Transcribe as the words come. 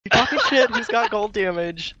Shit, who's got gold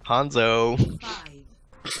damage? Hanzo.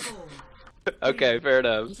 Okay, fair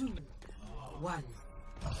enough.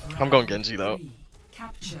 I'm going Genji though.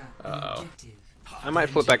 Uh-oh. I might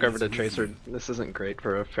flip back over to Tracer. This isn't great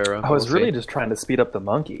for a Pharaoh. I was We'll really see. just trying to speed up the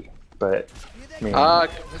monkey, but I mean,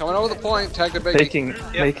 Coming over the point, tag the big.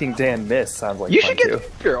 making Dan miss sounds like You fun should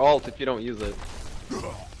get too. your ult if you don't use it.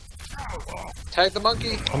 Tag the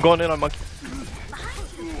monkey. I'm going in on monkey.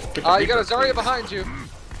 You got a Zarya behind you.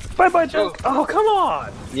 Bye bye, Junk. Oh, come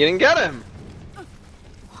on! You didn't get him.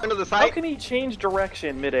 Into the How side. can he change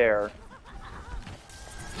direction midair?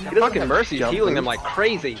 Fucking Mercy's healing him like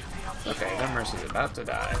crazy. Okay, that Mercy's about to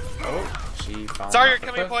die. Oh, she found Sorry, you're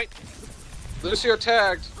coming point. Lucio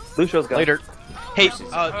tagged. Lucio's got Later. Hey,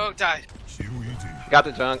 Oh, die. Got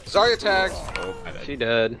the junk. Zarya tagged. Oh, I died. She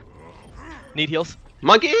dead. need heals.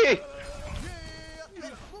 Monkey!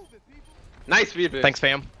 Nice feedback. Thanks,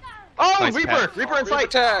 fam. Oh, Nice Reaper! pack. Reaper in sight!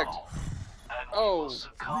 Tagged. Oh.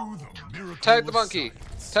 Tag the monkey.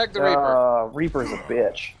 Tag the Reaper. Reaper's a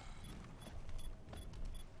bitch.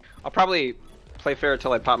 I'll probably play fair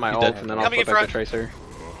until I pop my ult, and then I'll Coming flip in back to front. Tracer.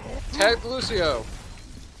 Tag Lucio.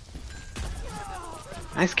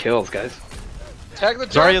 Nice kills, guys. Tag the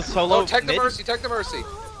junk. Zarya's solo Oh, tag the mid. Mercy. Tag the Mercy.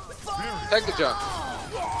 Tag the junk.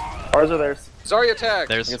 Ours are theirs. Zarya tag.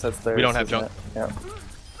 There's. I guess that's theirs. We don't have isn't junk. it? Yeah.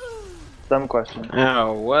 Dumb question.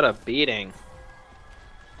 Oh, what a beating.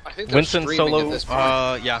 I think they're Winston streaming solo. at this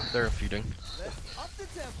point. Yeah, they're feuding.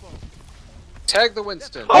 Tag the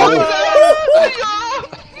Winston. Oh!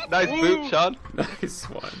 Nice boot, Sean. Nice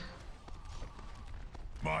one.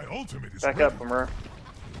 My ultimate is Back up, Boomer.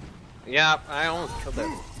 Yeah, I almost killed it.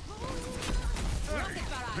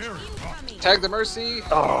 very hot. Tag the Mercy.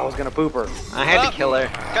 Oh, I was gonna boop her. I had to kill her.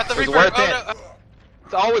 Got the It was Reaper. worth Oh, it. no.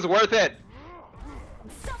 It's always worth it.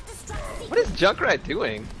 What is Junkrat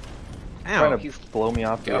doing? Ow, Trying to he's blow me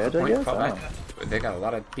off the Get off edge, the I point, guess. fall I back. don't know. They got a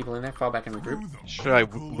lot of people in there. Fall back and regroup. Should I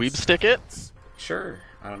weeb stick it? Sure.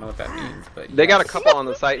 I don't know what that means, but They got a couple on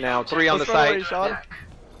the site now. 3 on the Let's run away, site. Sean.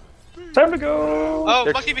 Time to go! Oh,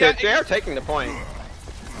 They're, monkey they're, behind. they're taking the point.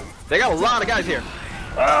 They got a lot of guys here.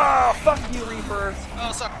 Ah, fuck you, Reaper!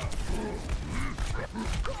 Oh, sorry.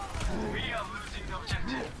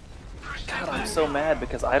 God, I'm so mad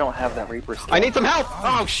because I don't have that Reaper skill. I need some help.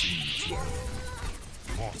 Oh, shit.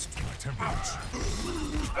 Lost my temperament.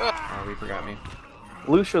 oh, Reaper got me.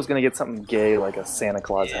 Lucio's gonna get something gay like a Santa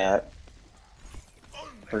Claus hat.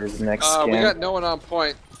 For his next skin. We got no one on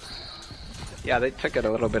point. Yeah, they took it a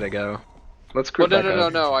little bit ago. Let's group Well, back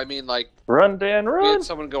up. no. I mean, like, Run, Dan, we run! had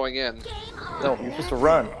someone going in. No, you're supposed to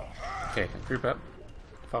run. Okay, group up.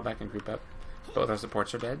 Fall back and group up. Both our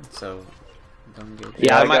supports are dead, so don't engage.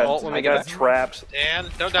 Yeah, I I might got, ult when I we get got back. trapped. Dan,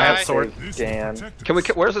 don't I have die. sword. This Dan. will protect Can we? us.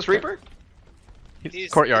 Where's this Reaper?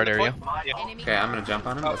 He's Courtyard in the area. point. Yeah. Okay, I'm gonna jump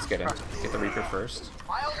on him. Let's get him. Get the Reaper first.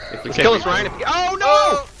 If we Okay. Kill us, Ryan. If you... Oh no!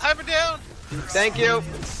 Oh, hyper down. Thank you.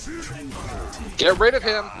 Get rid of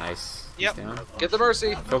him. Nice. Yep. He's down. Get the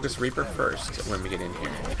Mercy. Focus Reaper first when we get in here.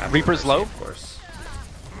 After Reaper's Mercy, low? Of course.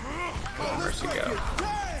 Mercy go.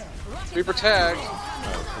 Reaper tagged.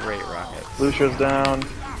 Oh, great rocket. Lucio's down.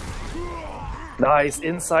 Nice,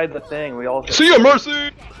 inside the thing. We all hit. See ya,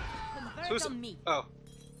 Mercy. Who's? Oh,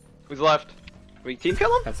 Who's left? We team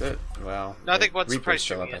kill him? That's it. Well, No, I think one's Reaper's probably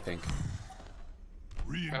still up, shooting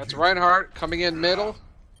I think. That's Reinhardt coming in middle.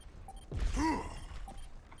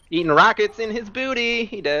 Eating rockets in his booty.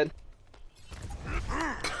 He dead.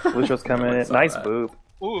 Lucio's coming in. What's up, Nice that? boop.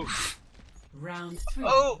 oof. Round 3.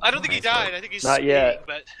 Oh, I don't think he died. I think he's Not speeding, yet.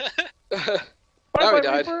 but Now Bye-bye, he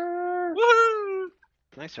died. Reaper. woohoo!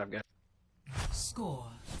 Nice job, guys. Score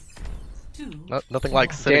 2. Nothing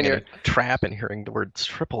like sitting in a Daniel. trap and hearing the words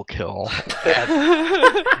triple kill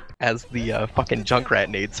as the fucking Junkrat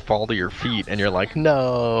nades fall to your feet, and you're like,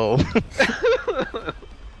 no.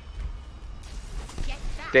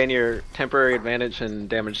 Dan, your temporary advantage and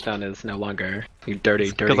damage done is no longer. You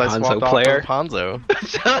dirty, dirty Because I Hanzo swapped off player. with Hanzo.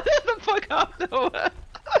 Shut the fuck up, Noah.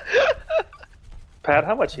 Pat,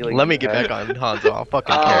 how much healing? Let do me you get have? back on Hanzo. I'll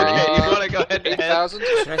fucking Oh, carry. okay, you wanna go ahead and head? 8,000.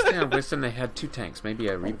 Should I stay on Wisdom? They had 2 tanks. Maybe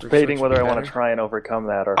a Reaper. Debating switch would whether be I want to better? try and overcome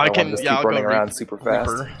that or if I I, can- want to just yeah, keep I'll go running around Reap- super fast.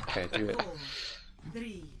 Reaper. Okay, do it.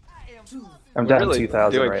 3, 2. I'm We're down really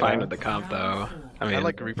 2,000 doing right fine now. with the comp, though. I mean, I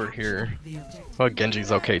like Reaper here. The objective. Well,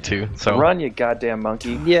 Genji's okay too. So Run, you goddamn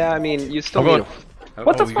monkey. yeah, I mean, you still I'm need going. a...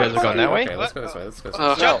 What the Oh, you guys fuck? are going that way? Okay, let's go this way. Let's go this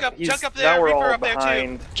way. Junk up, He's- junk up now there. we're Reaper all up there too.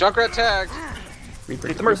 behind. Junkrat tagged. Reaper,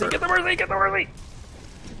 Get the Mercy, Reaper. get the Mercy, get the Mercy!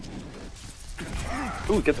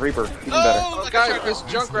 Ooh, get the Reaper. Even better. Oh, guys, this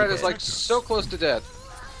Junkrat is like so close to dead.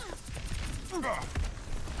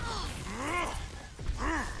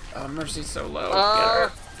 Oh, Mercy's so low.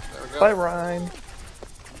 There we go. Bye, Ryan.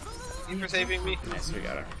 you for saving me. Nice, we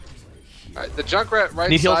got her. Alright, the Junkrat right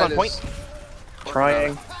Need heals side on point? is...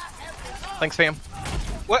 Trying. Thanks, fam.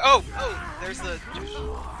 What? Oh, there's the.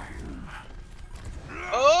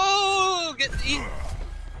 Oh, get eat.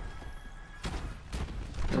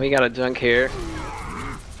 We got a junk here.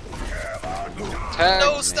 Tag.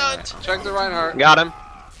 No stunt. Check the Reinhardt. Got him.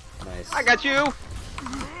 Nice. I got you.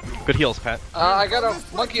 Good heals, Pat. I got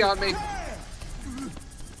a monkey on me.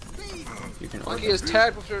 You can Monkey order. is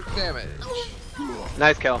tagged with your damage.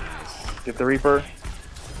 Nice kill. Get the Reaper.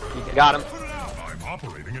 Got him. I'm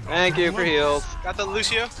operating at Thank you for heals. Got the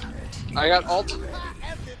Lucio. I got ult.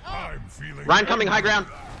 I'm feeling Ryan coming high ground.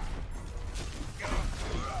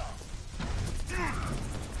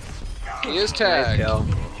 He is Nice tagged. kill.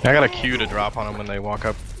 I got a Q to drop on them when they walk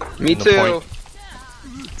up. Me in the too. point.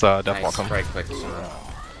 It's Death Nice. Welcome. Right click.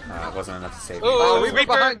 Wasn't enough to save me. Oh, Reaper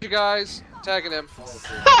behind you guys. Tagging him.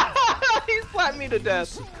 He slapped me to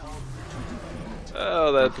death.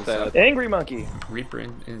 Oh, that's sad. Angry monkey. Reaper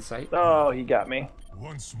in sight. Oh, he got me.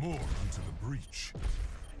 once more into the breach.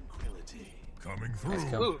 Coming through. Nice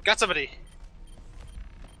kill. Ooh, got somebody.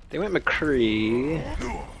 They went McCree.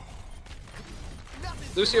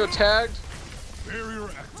 Lucio tagged. Barrier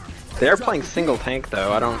active. They're playing single tank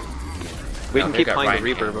though. I don't. We No, can they keep got playing the Ryan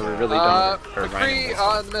Reaper, Hand. but we really Or McCree Ryan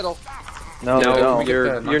on middle. No, they don't. don't. we get the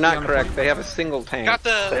You're monkey not on the correct. point? They have a single tank. Got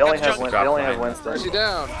the. They got only the have junk. they only have Ryan. Mercy Winston.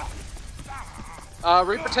 down.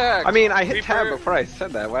 Reaper tagged. I mean, I hit Reaper. tab before I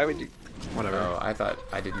said that. Why would you? Whatever. Oh,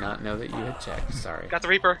 I did not know that you had checked. Sorry. Got the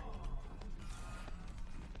Reaper.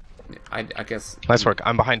 I guess. Nice work.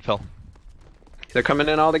 I'm behind Phil. They're coming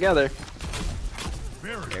in all together.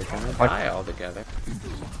 They're gonna die all together.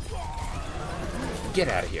 Get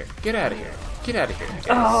out of here! Get out of here! Get out of here!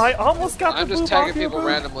 Oh, I almost got I'm the just blue tagging Mafia people boost.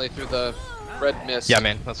 randomly through the red mist. Yeah,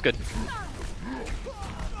 man. That's good.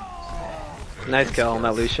 Nice kill on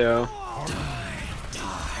that Lucio.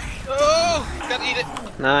 Oh, gotta eat it.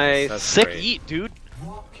 Nice. That's Sick great. eat, dude.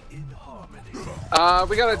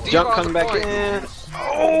 We got a diva Jump on coming the back point. in.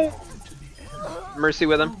 Oh. Mercy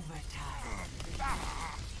with him.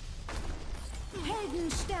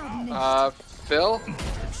 Phil?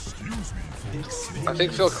 I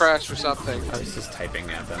think Phil crashed or something. I was just typing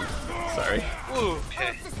at them. Sorry. Ooh,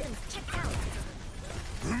 okay.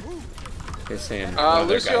 They're saying one of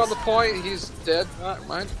their Lucio on guys, the point, he's dead. Never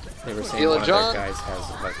mind. they were saying Elijang. one of their guys has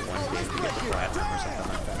like one game to get the platinum or something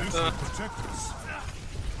like that. This will protect us.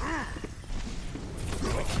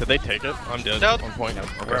 Did they take it? I'm dead. Nope. 1 point.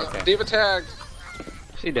 We're okay. Diva tagged.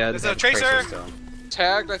 She dead. There's a Tracer Tracer. still.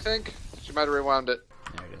 Tagged, I think. She might have rewound it.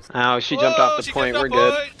 There it is. Oh, she jumped off the she point. jumped We're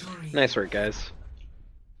off good. point. Nice work, guys.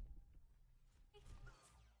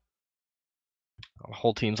 The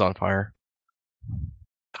whole team's on fire.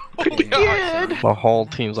 Holy Good. The whole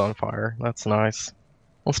team's on fire. That's nice.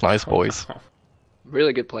 That's nice, boys.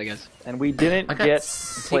 Really good play, guys. And we didn't I got get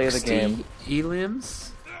to play the 60 game. elims.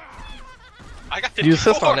 I got 54. You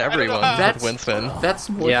assist on I don't know everyone how. with Winston. That's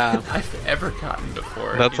more Yeah. than I've ever gotten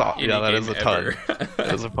before. That's in all. any Yeah, that is game a ton. ever.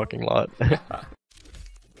 That is a fucking lot.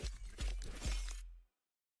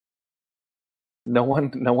 No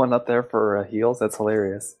one up there for heals. That's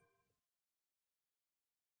hilarious.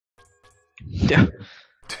 Yeah.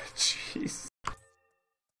 Jeez.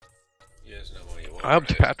 I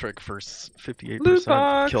upped Patrick for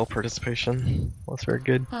 58% kill participation. That's very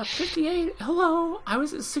good. 58. Hello. I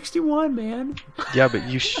was at 61, man. Yeah, but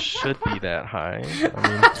you should be that high. I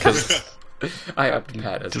mean, because I upped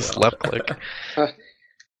Pat as just well. left click.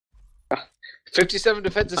 57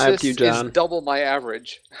 defense I have assists you, is John. double my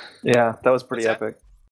average. Yeah, that was pretty What's that? epic.